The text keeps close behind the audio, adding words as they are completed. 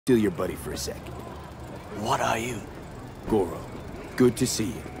Steal your buddy for a sec. What are you? Goro, good to see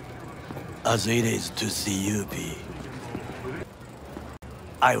you. As it is to see you, B.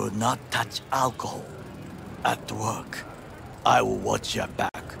 I will not touch alcohol. At work, I will watch your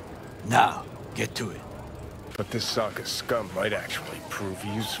back. Now, get to it. But this Sokka scum might actually prove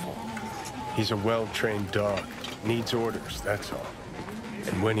useful. He's a well-trained dog. Needs orders, that's all.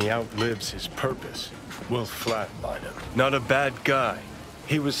 And when he outlives his purpose, we'll flatline him. Not a bad guy.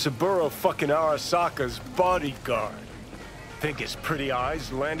 He was Saburo fucking Arasaka's bodyguard. Think his pretty eyes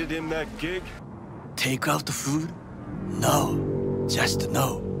landed him that gig? Take out the food? No, just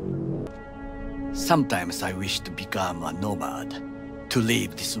no. Sometimes I wish to become a nomad. To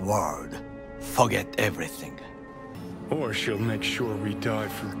leave this world. Forget everything. Or she'll make sure we die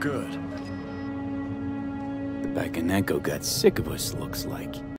for good. The Bakaneko got sick of us, looks like.